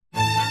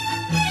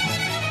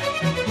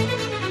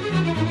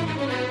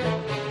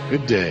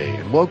Good day,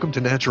 and welcome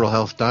to Natural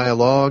Health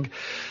Dialogue.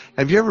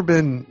 Have you ever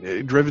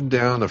been driven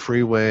down a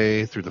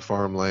freeway through the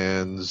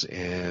farmlands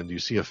and you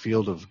see a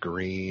field of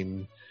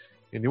green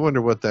and you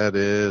wonder what that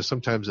is?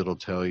 Sometimes it'll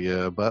tell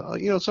you, but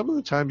some of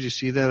the times you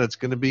see that it's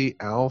going to be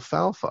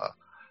alfalfa.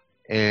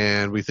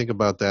 And we think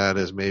about that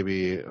as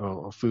maybe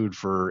food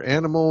for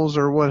animals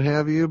or what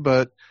have you,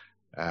 but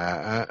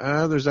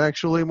there's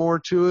actually more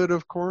to it,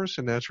 of course,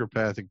 and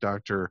naturopathic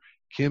Dr.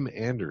 Kim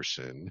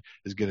Anderson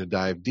is going to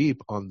dive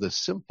deep on the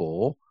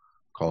simple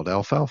called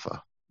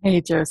alfalfa.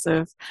 Hey,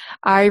 Joseph.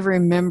 I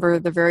remember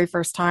the very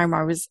first time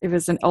it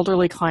was an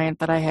elderly client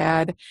that I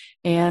had,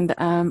 and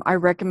I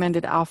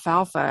recommended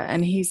alfalfa,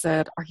 and he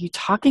said, "Are you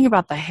talking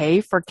about the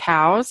hay for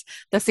cows?"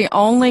 That's the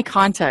only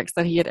context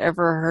that he had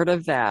ever heard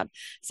of that.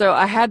 So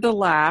I had to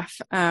laugh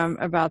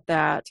about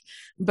that.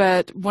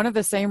 But one of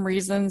the same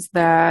reasons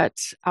that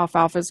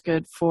alfalfa is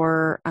good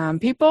for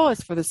people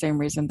is for the same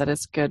reason that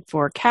it's good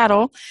for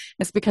cattle.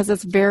 It's because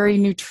it's very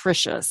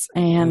nutritious,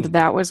 and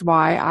that was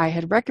why I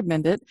had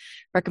recommended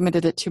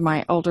it to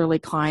my elderly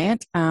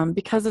client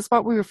because it's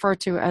what we refer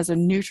to as a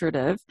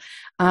nutritive.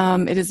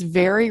 It is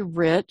very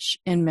rich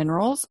in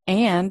minerals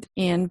and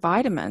in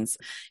vitamins,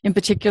 in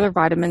particular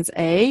vitamins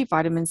A,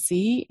 vitamin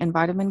C, and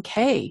vitamin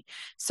K.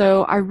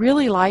 So I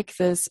really like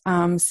this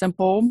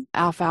simple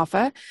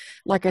alfalfa.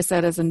 Like I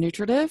said, as a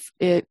nutritive,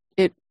 it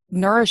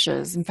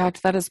nourishes. In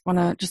fact, that is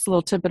just a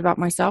little tidbit about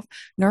myself.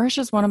 Nourish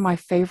is one of my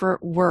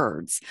favorite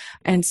words.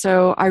 And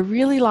so I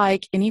really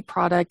like any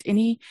product,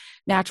 any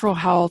natural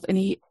health,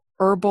 any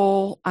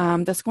herbal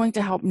that's going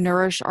to help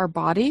nourish our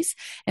bodies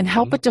and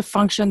help it to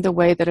function the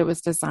way that it was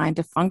designed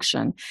to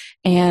function.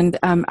 And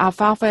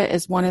alfalfa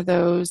is one of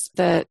those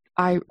that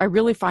I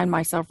really find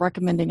myself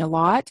recommending a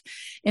lot.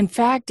 In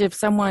fact, if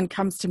someone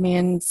comes to me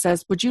and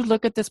says, "Would you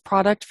look at this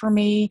product for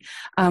me?"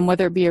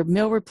 Whether it be a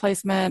meal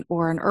replacement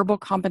or an herbal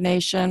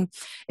combination,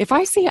 if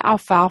I see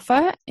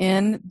alfalfa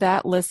in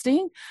that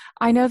listing,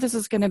 I know this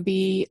is going to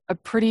be a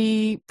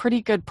pretty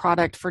good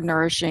product for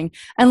nourishing,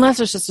 unless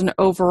it's just an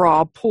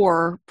overall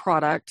poor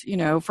product,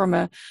 from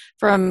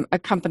a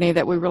company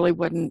that we really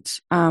wouldn't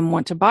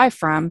want to buy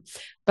from.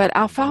 But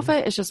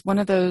alfalfa is just one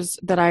of those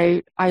that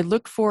I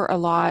look for a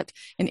lot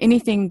in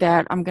anything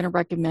that I'm going to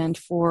recommend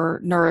for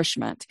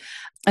nourishment.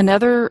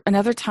 Another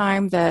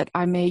time that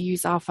I may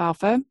use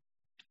alfalfa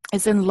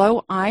is in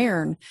low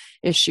iron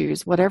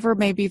issues. Whatever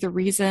may be the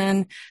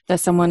reason that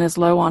someone is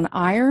low on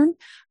iron,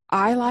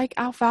 I like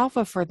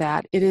alfalfa for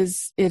that. It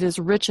is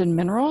rich in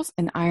minerals,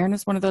 and iron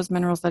is one of those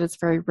minerals that it's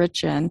very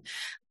rich in.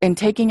 And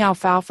taking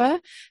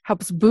alfalfa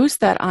helps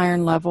boost that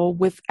iron level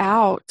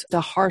without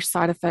the harsh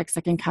side effects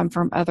that can come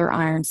from other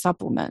iron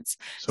supplements.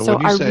 So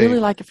I really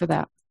like it for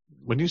that.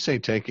 When you say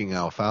taking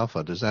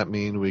alfalfa, does that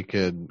mean we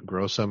could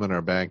grow some in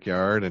our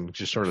backyard and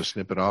just sort of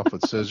snip it off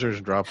with scissors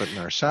and drop it in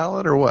our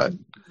salad, or what?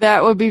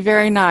 That would be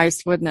very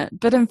nice, wouldn't it?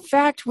 But in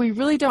fact, we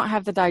really don't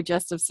have the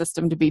digestive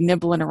system to be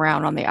nibbling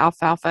around on the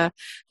alfalfa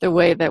the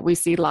way that we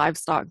see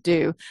livestock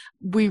do.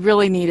 We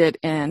really need it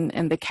in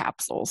the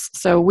capsules.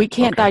 So we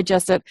can't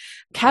digest it.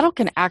 Cattle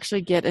can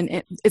actually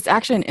it's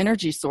actually an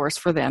energy source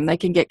for them. They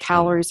can get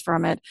calories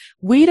from it.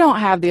 We don't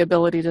have the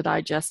ability to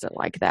digest it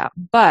like that.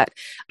 But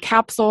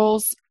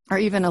capsules or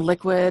even a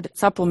liquid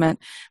supplement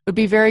would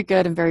be very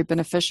good and very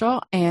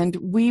beneficial. And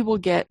we will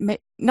get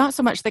not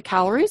so much the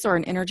calories or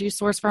an energy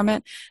source from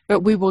it, but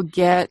we will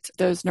get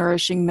those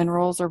nourishing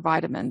minerals or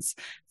vitamins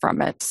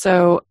from it.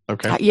 So,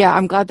 yeah,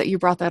 I'm glad that you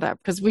brought that up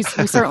because we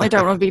certainly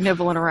don't want to be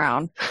nibbling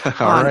around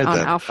on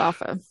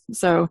alfalfa.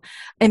 So,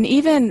 and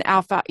even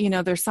alfalfa,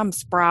 there's some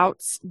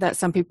sprouts that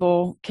some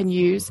people can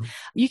use.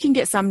 You can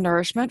get some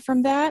nourishment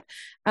from that.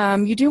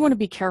 You do want to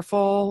be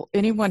careful.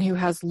 Anyone who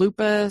has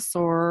lupus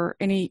or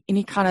any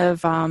kind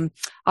of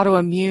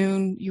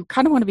autoimmune, you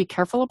kind of want to be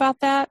careful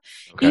about that.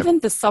 Even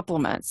the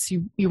supplements,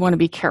 you want to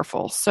be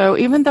careful. So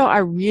even though I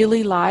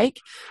really like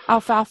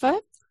alfalfa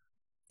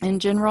in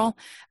general,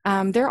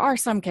 there are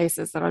some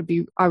cases that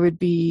I would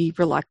be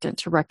reluctant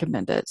to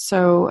recommend it.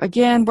 So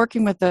again,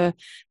 working with a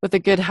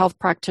good health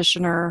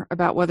practitioner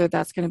about whether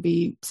that's going to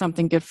be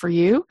something good for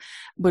you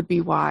would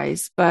be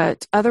wise.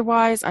 But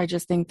otherwise, I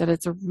just think that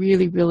it's a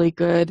really, really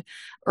good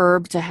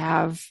herb to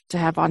have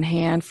on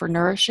hand for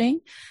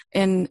nourishing.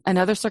 And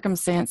another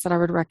circumstance that I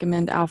would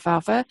recommend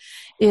alfalfa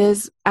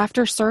is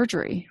after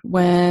surgery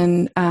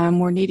when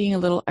we're needing a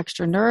little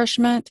extra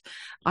nourishment.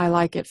 I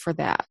like it for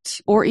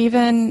that. Or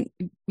even,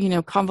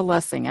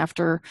 convalescing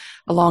after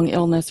a long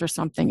illness or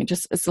something.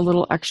 It's a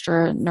little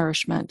extra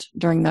nourishment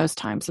during those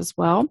times as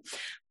well.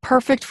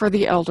 Perfect for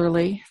the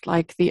elderly,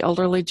 like the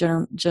elderly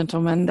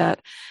gentleman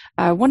that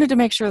wanted to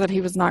make sure that he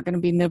was not going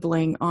to be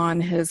nibbling on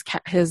his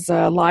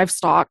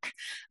livestock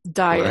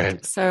diet.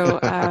 Right.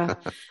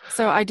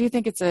 So I do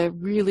think it's a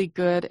really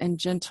good and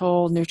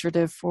gentle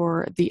nutritive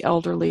for the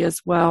elderly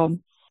as well.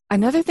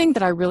 Another thing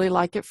that I really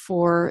like it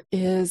for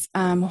is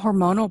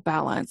hormonal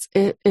balance.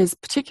 It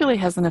particularly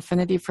has an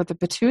affinity for the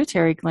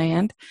pituitary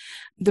gland.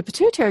 The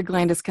pituitary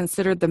gland is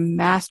considered the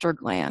master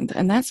gland,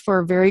 and that's for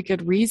a very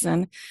good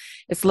reason.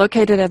 It's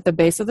located at the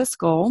base of the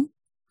skull.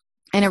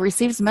 and it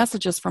receives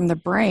messages from the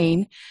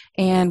brain.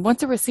 And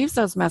once it receives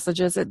those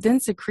messages, it then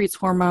secretes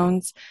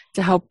hormones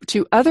to help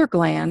to other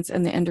glands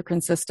in the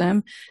endocrine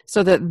system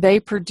so that they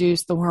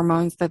produce the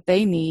hormones that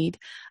they need.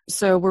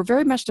 So we're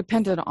very much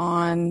dependent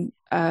on,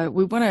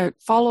 we want to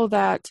follow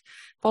that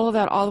all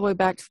the way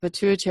back to the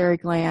pituitary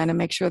gland and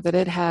make sure that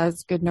it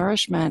has good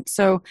nourishment.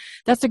 So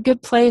that's a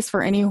good place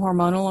for any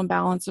hormonal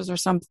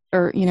imbalances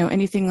or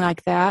anything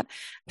like that.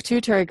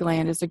 Pituitary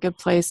gland is a good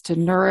place to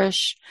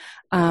nourish.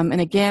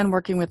 And again,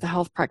 working with the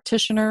health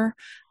practitioner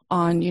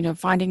on,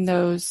 finding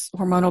those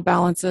hormonal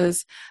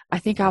balances. I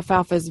think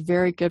alfalfa is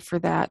very good for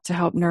that, to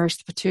help nourish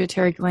the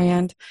pituitary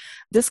gland.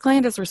 This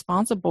gland is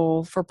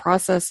responsible for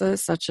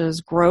processes such as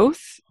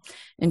growth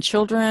in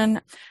children,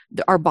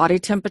 our body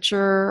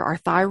temperature, our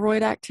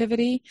thyroid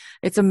activity.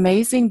 It's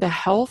amazing the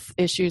health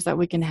issues that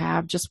we can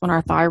have just when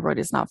our thyroid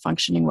is not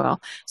functioning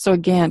well. So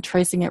again,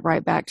 tracing it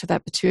right back to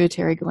that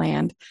pituitary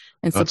gland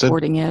and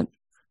supporting it.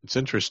 It's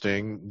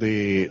interesting.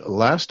 The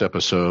last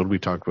episode, we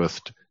talked with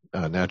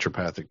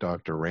naturopathic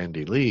Dr.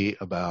 Randy Lee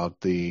about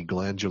the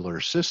glandular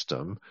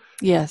system.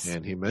 Yes.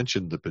 And he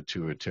mentioned the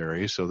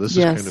pituitary. So this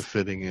is kind of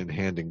fitting in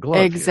hand in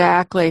glove.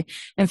 Exactly. Here.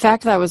 In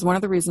fact, that was one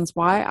of the reasons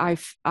why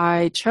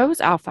I chose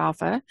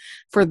alfalfa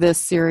for this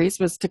series,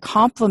 was to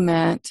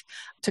complement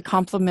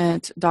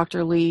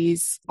Dr.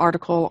 Lee's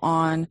article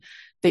on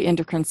the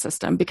endocrine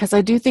system, because I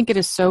do think it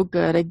is so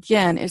good.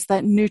 Again, it's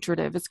that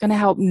nutritive. It's going to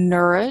help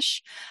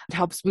nourish. It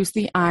helps boost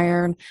the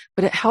iron,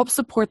 but it helps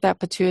support that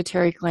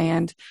pituitary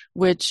gland,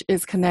 which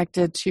is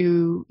connected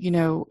to,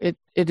 it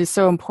is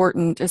so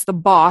important. It's the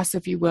boss,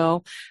 if you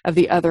will, of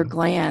the other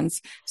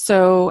glands.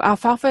 So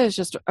alfalfa is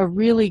just a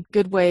really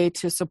good way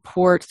to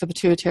support the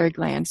pituitary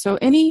gland. So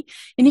any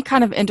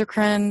kind of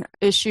endocrine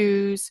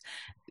issues,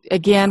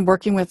 again,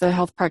 working with a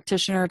health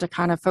practitioner to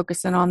kind of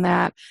focus in on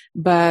that.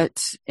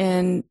 But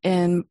in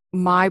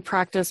my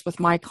practice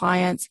with my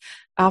clients,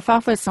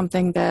 alfalfa is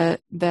something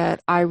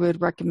that I would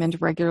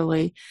recommend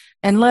regularly,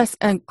 and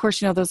of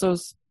course,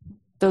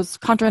 those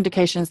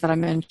contraindications that I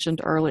mentioned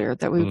earlier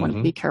that we want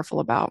to be careful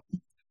about.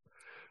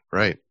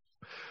 Right.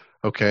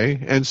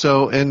 Okay. And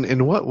so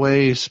in what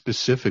way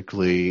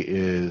specifically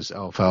is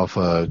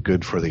alfalfa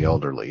good for the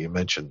elderly? You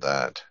mentioned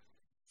that.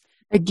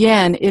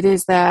 Again, it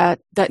is that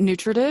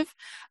nutritive,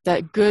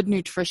 that good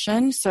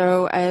nutrition.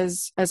 So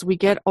as we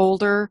get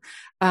older,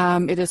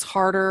 it is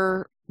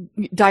harder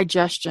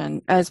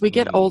digestion. As we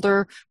get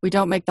older, we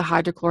don't make the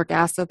hydrochloric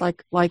acid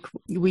like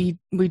we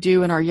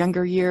do in our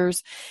younger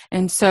years.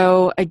 And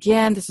so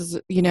again, this is,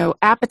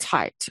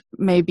 appetite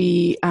may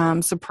be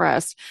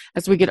suppressed.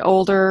 As we get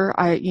older,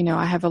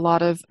 I have a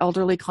lot of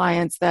elderly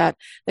clients that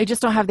they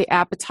just don't have the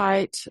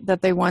appetite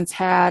that they once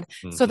had.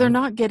 So they're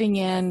not getting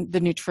in the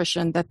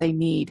nutrition that they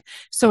need.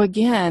 So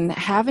again,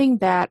 having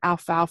that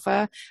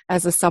alfalfa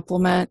as a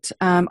supplement,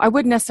 I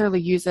wouldn't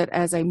necessarily use it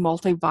as a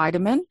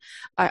multivitamin.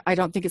 I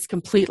don't think it's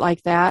complete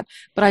like that,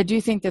 but I do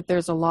think that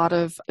there's a lot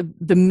of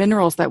the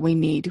minerals that we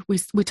need.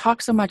 We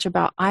talk so much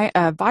about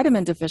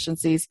vitamin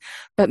deficiencies,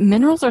 but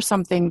minerals are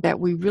something that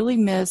we really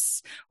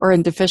miss or are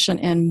deficient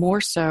in more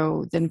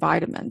so than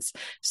vitamins.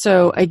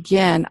 So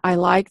again, I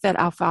like that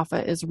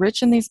alfalfa is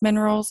rich in these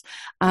minerals.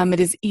 It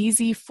is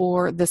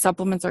the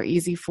supplements are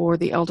easy for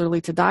the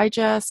elderly to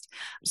digest,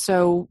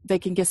 so they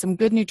can get some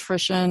good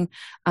nutrition,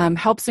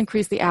 helps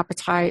increase the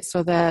appetite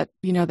so that,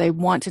 they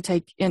want to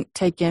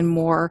take in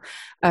more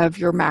of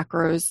your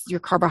macros, your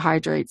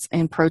carbohydrates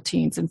and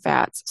proteins and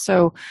fats.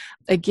 So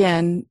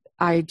again,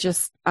 I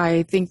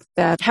think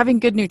that having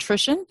good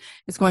nutrition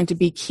is going to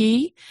be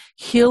key.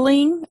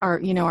 Healing,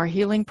 our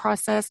healing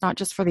process, not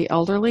just for the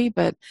elderly,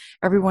 but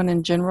everyone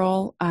in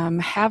general,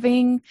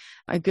 having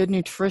a good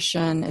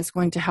nutrition is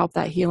going to help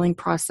that healing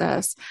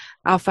process.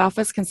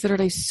 Alfalfa is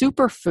considered a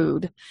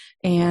superfood,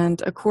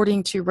 and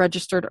according to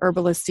registered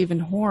herbalist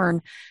Stephen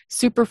Horn,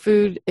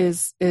 superfood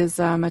is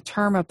a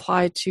term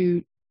applied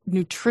to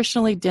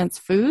nutritionally dense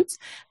foods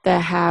that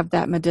have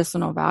that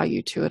medicinal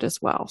value to it as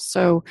well.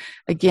 So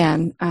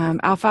again,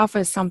 alfalfa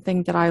is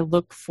something that I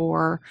look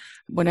for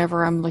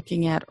whenever I'm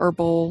looking at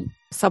herbal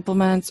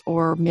supplements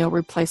or meal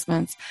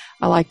replacements.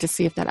 I like to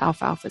see if that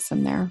alfalfa is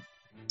in there.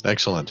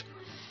 Excellent.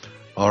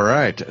 All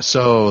right.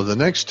 So the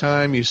next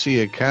time you see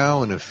a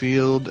cow in a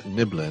field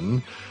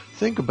nibbling,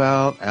 think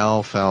about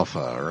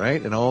alfalfa,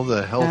 right? And all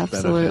the health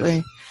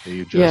benefits that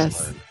you just learned.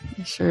 Yes,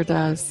 it sure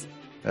does.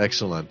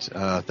 Excellent.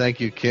 Thank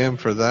you, Kim,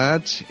 for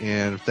that.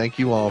 And thank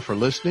you all for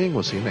listening.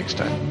 We'll see you next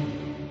time.